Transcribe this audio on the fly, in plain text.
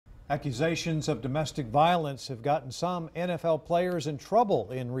Accusations of domestic violence have gotten some NFL players in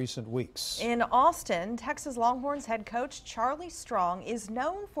trouble in recent weeks. In Austin, Texas Longhorns head coach Charlie Strong is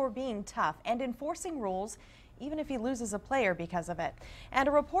known for being tough and enforcing rules even if he loses a player because of it. And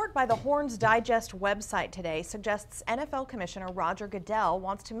a report by the Horns Digest website today suggests NFL Commissioner Roger Goodell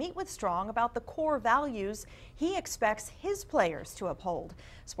wants to meet with Strong about the core values he expects his players to uphold.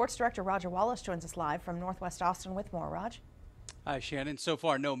 Sports Director Roger Wallace joins us live from Northwest Austin with more. Raj. Hi, Shannon. So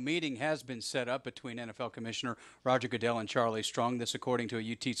far, no meeting has been set up between NFL Commissioner Roger Goodell and Charlie Strong. This, according to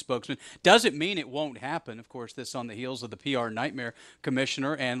a UT spokesman, doesn't mean it won't happen. Of course, this on the heels of the PR nightmare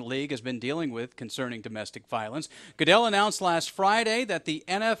Commissioner and league has been dealing with concerning domestic violence. Goodell announced last Friday that the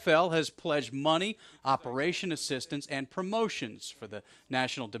NFL has pledged money, operation assistance, and promotions for the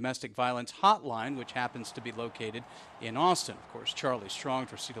National Domestic Violence Hotline, which happens to be located in Austin. Of course, Charlie Strong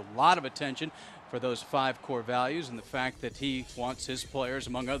received a lot of attention for those 5 core values and the fact that he wants his players,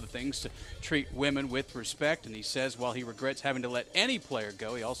 among other things, to treat women with respect. And he says while he regrets having to let any player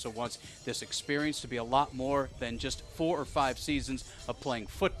go, he also wants this experience to be a lot more than just 4 or 5 seasons of playing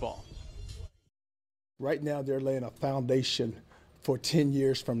football. Right now they're laying a foundation for 10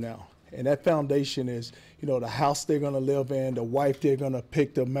 years from now. And that foundation is, the house they're going to live in, the wife they're going to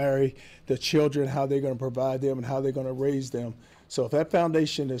pick to marry, the children, how they're going to provide them and how they're going to raise them. So if that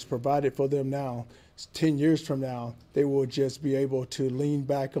foundation is provided for them now, 10 years from now, they will just be able to lean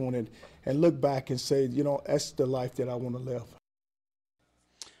back on it and look back and say, that's the life that I want to live.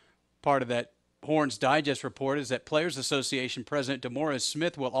 Part of that Horns Digest report is that Players Association President DeMaurice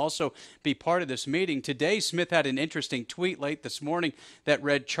Smith will also be part of this meeting. Today, Smith had an interesting tweet late this morning that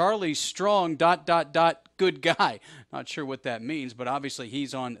read, "Charlie Strong, ... good guy." Not sure what that means, but obviously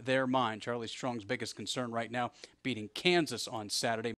he's on their mind. Charlie Strong's biggest concern right now, beating Kansas on Saturday.